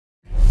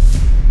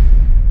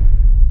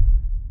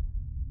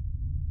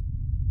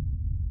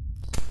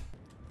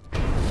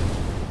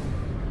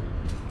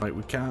Like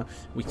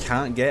we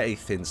can't get a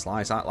thin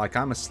slice.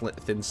 I'm a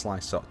thin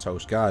slice sort of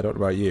toast guy. I don't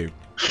know about you.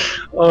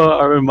 Oh,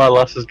 I remember my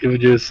lass is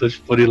giving you such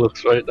funny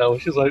looks right now.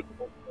 She's like,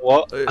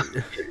 what?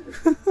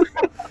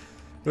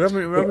 We're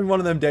having one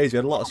of them days. We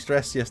had a lot of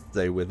stress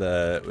yesterday with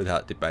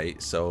that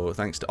debate. So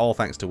thanks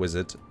to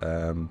Wizard.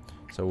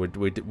 So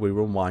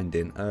we're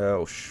unwinding.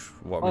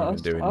 What are we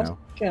doing now? I was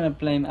gonna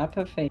blame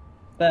apathy,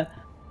 but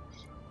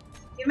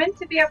you're meant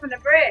to be having a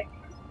break.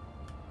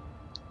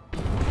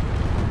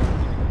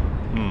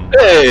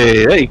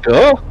 Hey, there you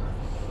go.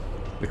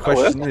 The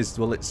question is,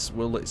 will it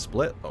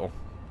split though?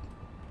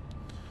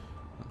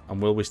 And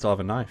will we still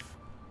have a knife?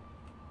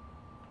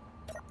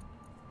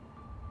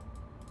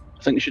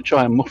 I think you should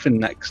try a muffin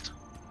next.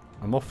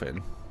 A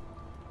muffin?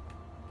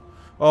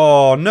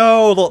 Oh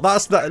no! Look,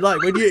 that's that.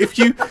 Like when if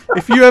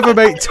you ever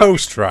make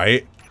toast,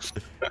 right?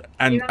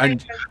 And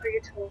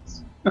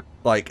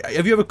like,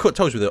 have you ever cut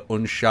toast with an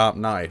unsharp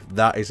knife?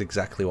 That is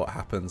exactly what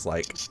happens.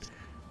 Like,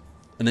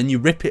 and then you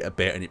rip it a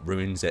bit, and it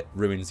ruins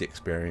the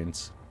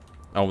experience.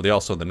 Oh,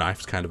 the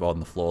knife's kind of on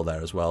the floor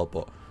there as well,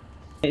 but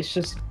it's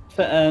just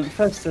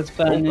first as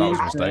burning. Oh,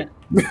 that was a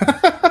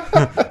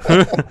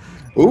mistake.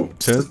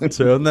 Oops.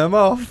 Turn them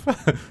off.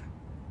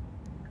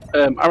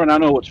 Aaron, I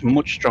know what's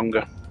much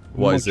stronger.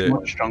 What is it?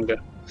 Much stronger.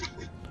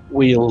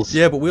 Wheels.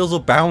 Yeah, but wheels will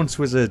bounce,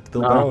 Wizard.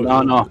 They'll bounce.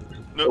 No.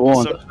 They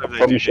won't. I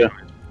promise you.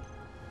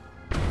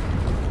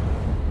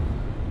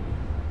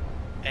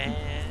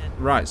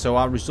 Right, so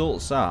our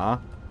results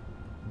are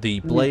the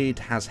blade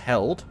has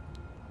held,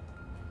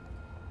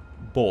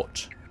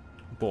 but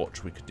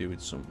we could do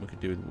with some. We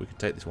could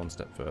take this one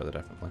step further,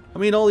 definitely. I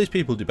mean, all these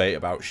people debate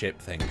about ship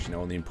things, you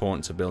know, and the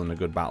importance of building a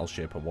good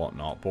battleship and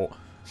whatnot. But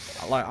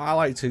I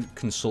like to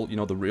consult, you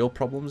know, the real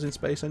problems in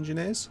space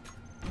engineers.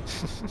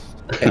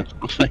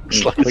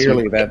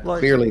 Clearly,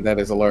 that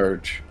is a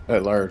large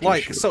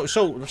issue.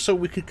 So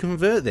we could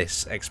convert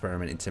this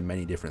experiment into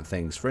many different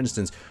things. For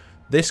instance,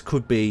 this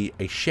could be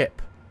a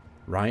ship.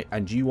 Right,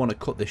 and you want to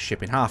cut this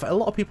ship in half. A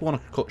lot of people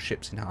want to cut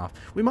ships in half.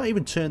 We might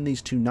even turn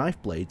these two knife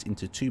blades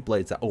into two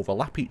blades that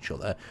overlap each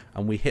other,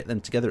 and we hit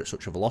them together at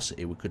such a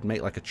velocity we could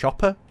make like a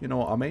chopper. You know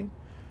what I mean?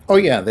 Oh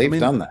yeah, they've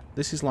done that.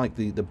 This is like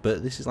the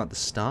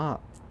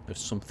start of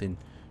something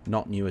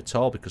not new at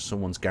all, because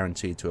someone's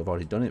guaranteed to have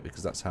already done it,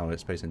 because that's how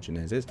space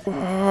engineers is.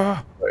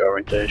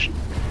 Orientation.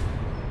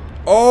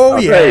 Oh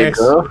yes, there you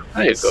go.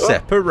 There you go.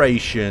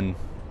 Separation.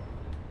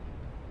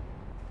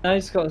 Now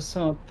he's got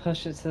to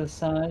push it to the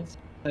side.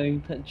 So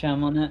you put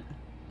jam on it.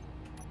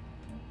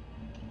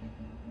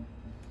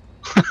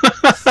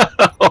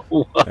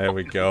 There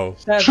we go.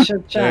 That's your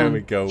jam. There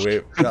we go.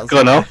 That's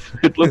gone off.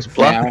 It looks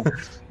black.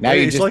 Now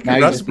you just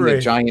need a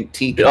giant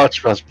teacup. Oh,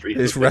 it's raspberry.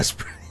 It's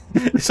raspberry.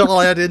 It's all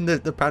I had in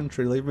the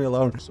pantry. Leave me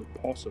alone. So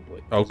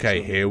possibly.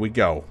 Okay, here we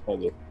go.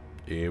 Although.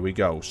 Here we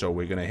go. So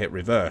we're gonna hit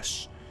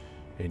reverse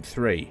in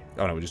 3.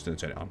 Oh no, we're just gonna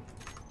turn it on.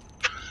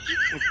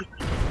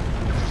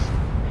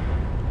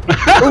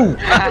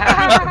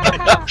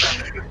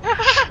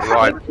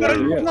 Right.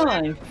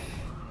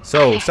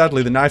 So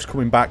sadly, the knife's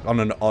coming back on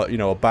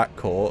a back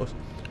course,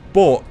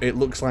 but it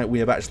looks like we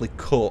have actually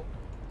cut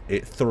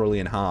it thoroughly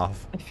in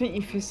half. I think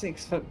you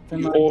physics fucked the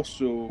You knife.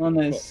 also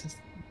cut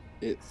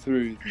it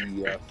through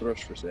the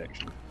thruster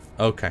section.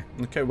 Okay.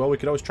 Well, we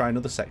could always try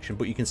another section,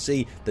 but you can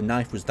see the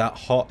knife was that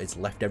hot; it's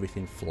left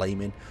everything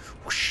flaming.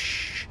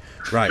 Whoosh.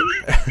 Right.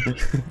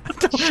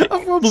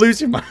 I'm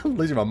losing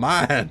my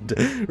mind.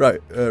 Right.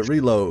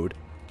 Reload.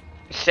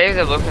 Save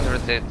the looking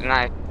with the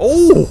knife.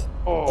 Oh!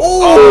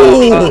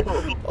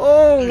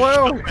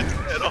 Wow!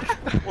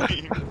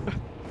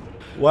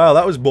 Wow,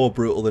 that was more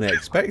brutal than I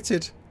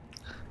expected.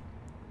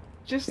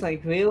 Just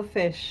like real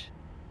fish.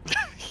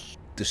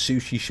 The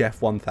Sushi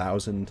Chef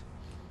 1000.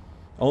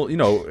 Oh, you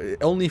know,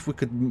 only if we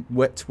could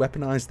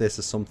weaponize this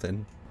or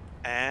something.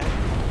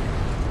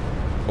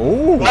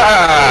 Oh!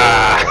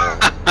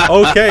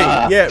 Okay,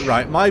 yeah,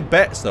 right. My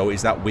bets though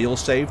is that wheel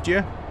saved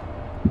you.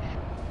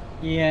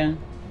 Yeah.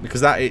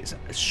 Because that is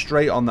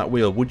straight on that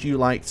wheel. Would you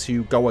like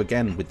to go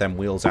again with them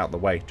wheels out the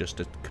way, just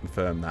to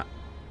confirm that?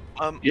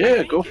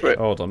 Yeah, go for it.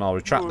 Hold on, I'll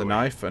retract the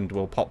knife and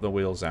we'll pop the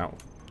wheels out.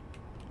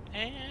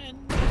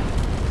 And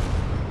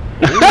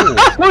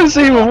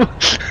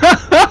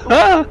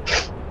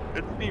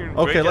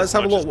okay, let's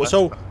have a look.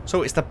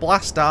 So it's the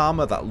blast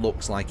armor that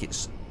looks like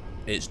it's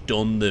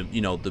done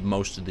the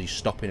most of the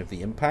stopping of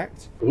the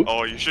impact.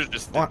 Oh, you should have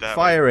just did that.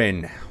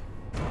 Firing.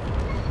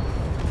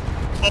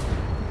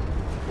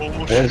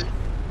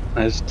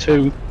 There's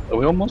 2. Are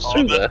we almost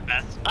through there?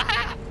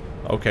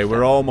 Okay,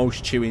 we're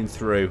almost chewing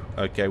through.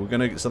 Okay,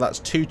 so that's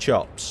 2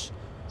 chops.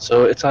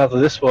 So it's either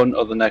this one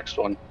or the next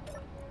one.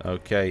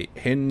 Okay,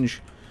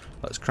 hinge.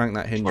 Let's crank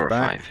that hinge 4 or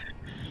back.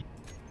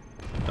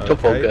 5. Okay.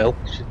 Tough old girl.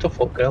 She's a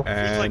tough old girl.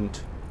 And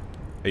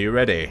are you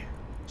ready?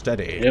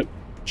 Steady. Yep.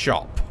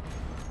 Chop.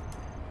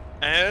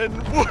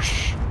 And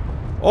whoosh!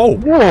 Oh!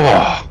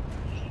 Whoa!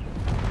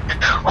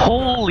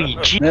 Holy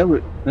gee! There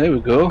we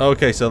go.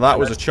 Okay, so that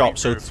was a chop.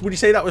 So would you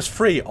say that was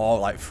 3 or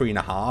like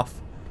 3.5?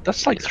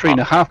 That's like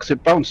 3.5 because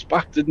it bounced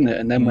back, didn't it?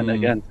 And then went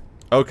again.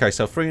 Okay,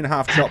 so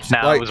 3.5 chops.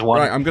 Now Right, it was 1.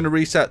 right, I'm going to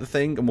reset the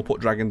thing and we'll put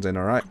dragons in,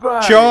 alright?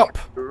 Chop!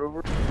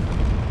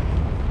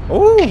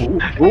 Oh!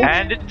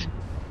 And it...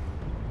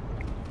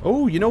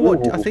 Oh, you know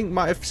what I think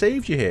might have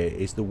saved you here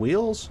is the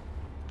wheels.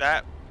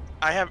 That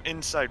I have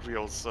inside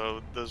wheels,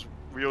 so there's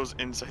wheels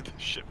inside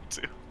the ship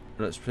too.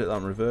 Let's put that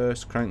in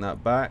reverse, crank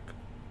that back.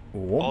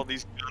 All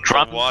these guns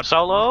Drop are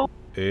solo.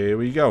 Here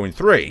we go in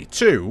 3,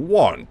 2,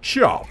 1,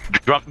 chop!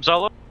 Drop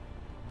solo.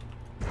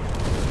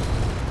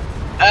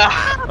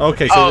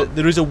 Okay, so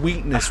there is a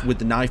weakness with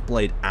the knife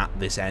blade at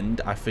this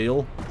end, I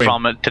feel.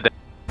 From it today.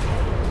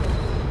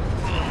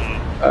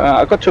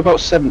 I got to about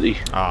 70.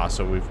 Ah,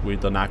 so we've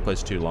done knife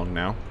blades too long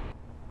now.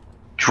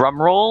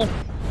 Drum roll.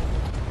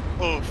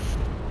 Oof.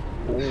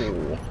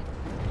 Oh.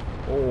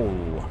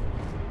 Oh.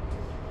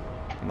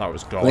 And that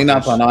was gorgeous. Clean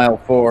up on aisle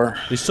 4.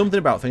 There's something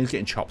about things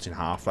getting chopped in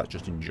half that's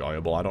just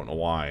enjoyable. I don't know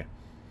why.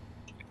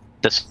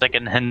 The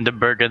second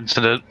Hindenburg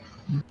incident.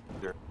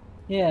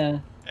 Yeah.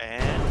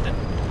 And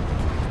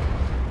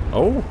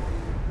Oh.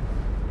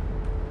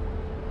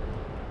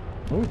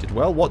 Oh, he did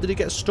well. What did he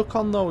get stuck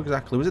on, though,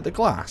 exactly? Was it the the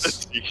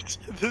glass? seat.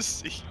 The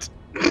seat.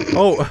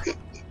 Oh.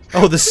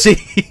 Oh, the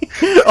seat.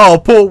 Oh,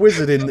 poor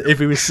Wizard, if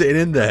he was sitting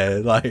in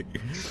there. Like,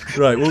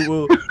 right,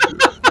 we'll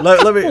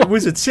let me...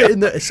 Wizard, sit in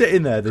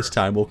there this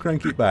time. We'll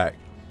crank it back.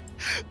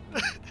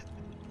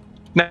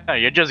 No,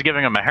 you're just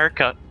giving him a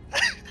haircut.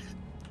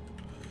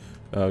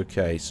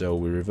 Okay, so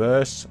we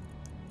reverse.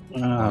 I've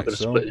got a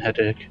split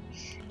headache.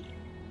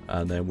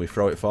 And then we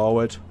throw it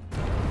forward.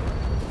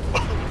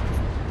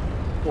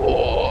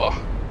 Oh.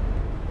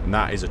 And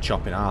that is a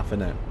chop in half,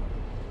 isn't it?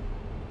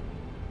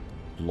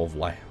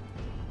 Lovely.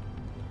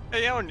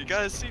 Hey, Alan, you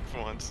got a seat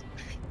for once.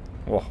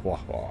 Wah, wah,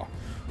 wah.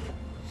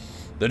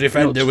 The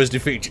defender was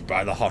defeated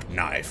by the hot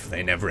knife.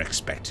 They never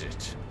expected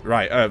it.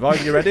 Right,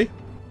 Vibe, you ready?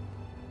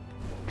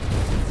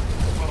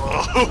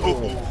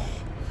 Oh.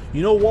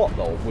 You know what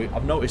though?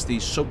 I've noticed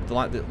these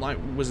like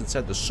Wizard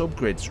said, the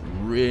subgrids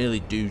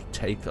really do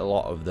take a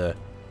lot of the,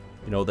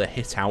 you know, the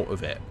hit out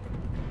of it.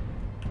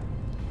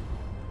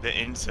 The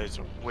insides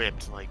are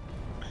whipped like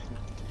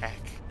heck.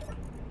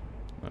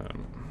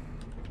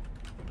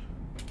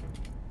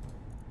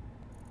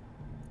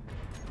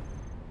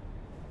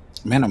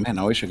 Man, oh man,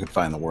 I wish I could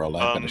find the world.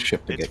 I've got a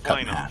ship to it's get cut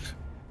in flying half.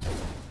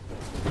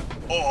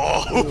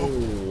 Oh.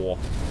 Oh.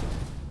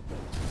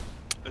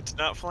 It's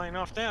not flying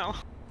off now.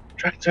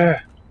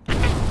 Tractor.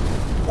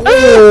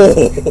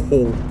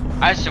 Oh.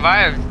 I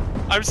survived.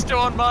 I'm still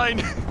on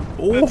mine.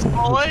 Oh. It's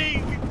falling.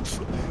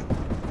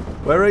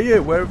 Where are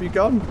you? Where have you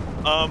gone?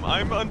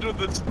 I'm under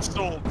the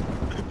stall.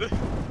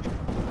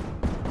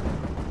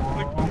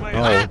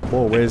 Oh,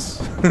 poor Wiz.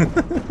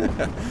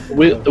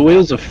 The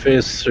wheels have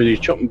phased through the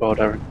chopping board,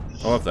 Aaron.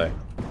 Oh, have they?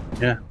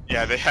 Yeah.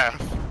 Yeah, they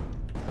have.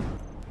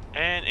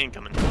 And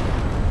incoming.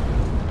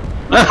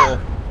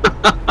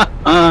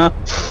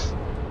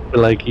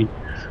 Likey.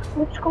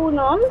 What's going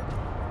on?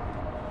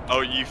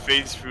 Oh, you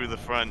phase through the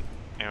front,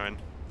 Aaron.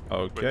 With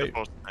Okay. the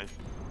post knife.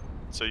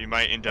 So you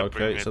might end up Okay,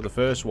 bringing so it. the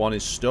first one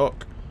is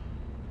stuck.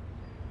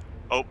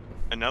 Oh,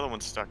 another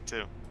one's stuck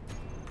too.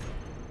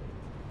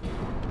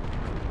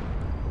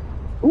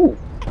 Ooh.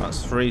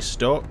 That's 3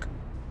 stuck.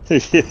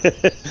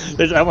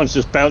 That one's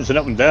just bouncing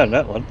up and down,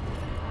 that one.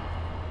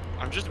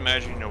 I'm just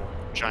imagining a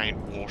giant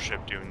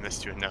warship doing this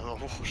to another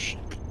warship.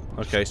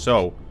 Okay,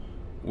 so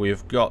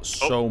we've got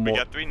so We much.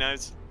 got 3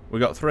 knives. We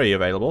got 3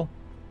 available.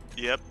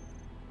 Yep.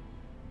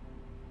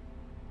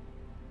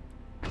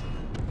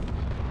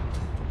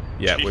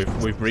 Yeah,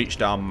 Jesus. we've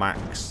reached our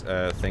max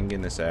thing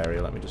in this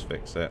area. Let me just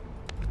fix it.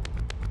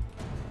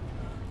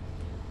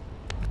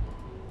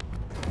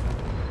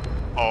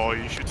 Oh,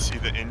 you should see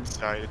the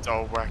inside. It's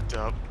all whacked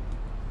up.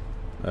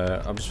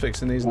 I'm just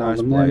fixing these Oh, nice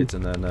the blades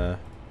and then.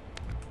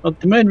 Well,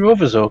 the main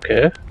rover's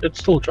okay. It's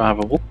still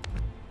drivable.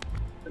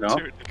 You know?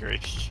 To a degree.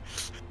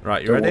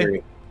 Right, you Don't ready?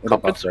 worry. It'll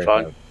Cockpit's bust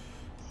right fine.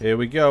 Here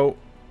we go.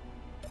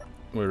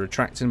 We're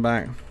retracting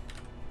back.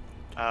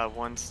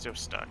 One's still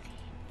stuck.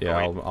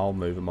 Yeah, Oh, wait. I'll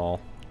move them all.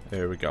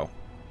 Here we go.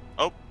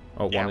 Oh.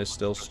 Oh, Yeah, one is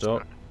still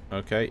stuck.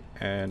 Okay,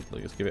 and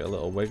let's give it a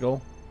little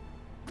wiggle.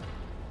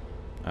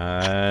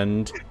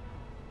 And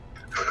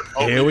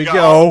Oh, here we got-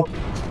 go.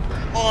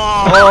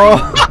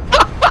 Oh!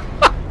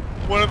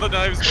 Oh, One of the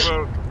knives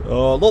broke.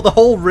 oh, look, the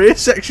whole rear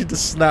section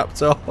just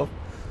snapped off. Oh,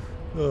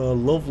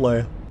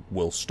 lovely.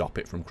 We'll stop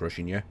it from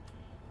crushing you.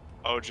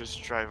 Oh,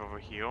 just drive over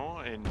here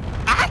and.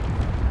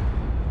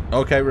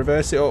 Okay,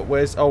 reverse it up,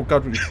 Wiz. Oh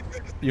god,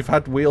 you've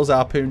had wheels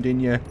harpooned in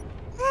you.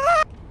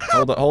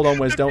 Hold on,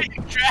 Wiz.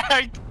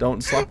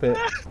 Don't slap it.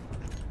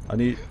 I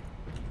need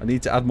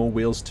to add more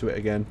wheels to it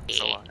again.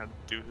 So I have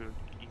to do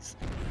these.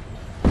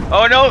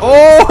 Oh no!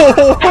 Oh!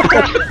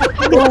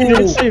 Oh, you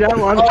didn't see that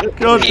one.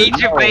 God. He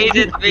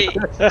debated me.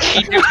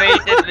 He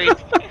debated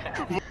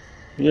me.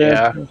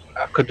 Yeah,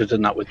 I could have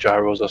done that with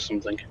gyros or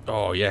something.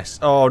 Oh yes.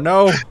 Oh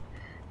no!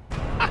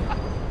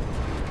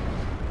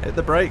 Hit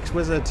the brakes,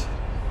 Wizard.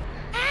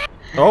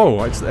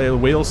 Oh, the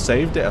wheels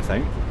saved it, I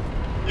think.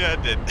 Yeah,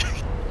 it did.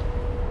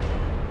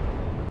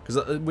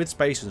 Because with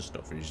space and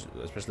stuff,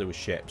 especially with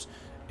ships,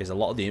 is a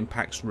lot of the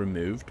impacts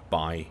removed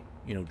by,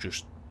 you know,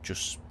 just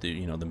the,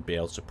 you know, them be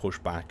able to push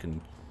back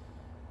and.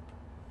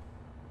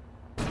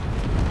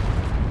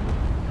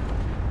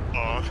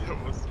 Oh,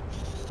 that was.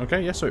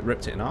 Okay, yeah, so it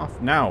ripped it in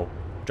half. Now,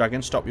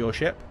 Dragon, stop your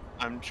ship.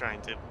 I'm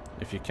trying to.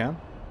 If you can.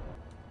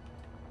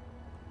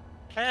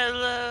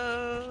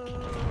 Hello.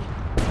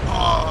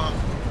 Oh,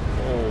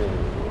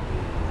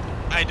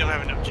 Oh. I don't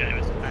have enough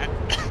generous for that.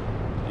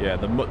 Yeah,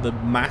 the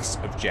mass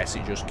of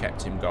Jesse just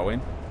kept him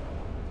going.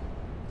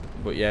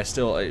 But yeah, it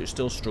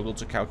still struggled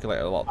to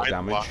calculate a lot of the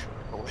damage.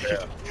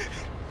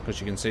 Because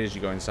you can see as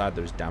you go inside,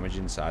 there's damage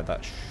inside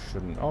that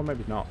shouldn't. Oh,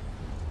 maybe not.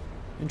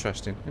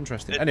 Interesting,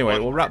 interesting. Anyway,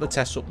 we'll wrap the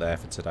tests up there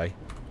for today.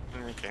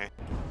 Okay.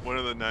 One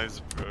of the knives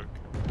broke.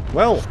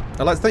 Well,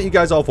 I'd like to thank you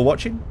guys all for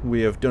watching.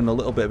 We have done a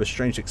little bit of a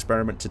strange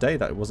experiment today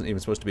that wasn't even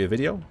supposed to be a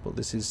video, but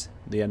this is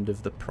the end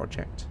of the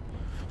project.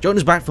 Join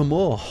us back for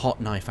more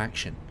hot knife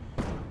action.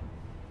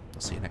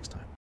 I'll see you next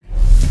time.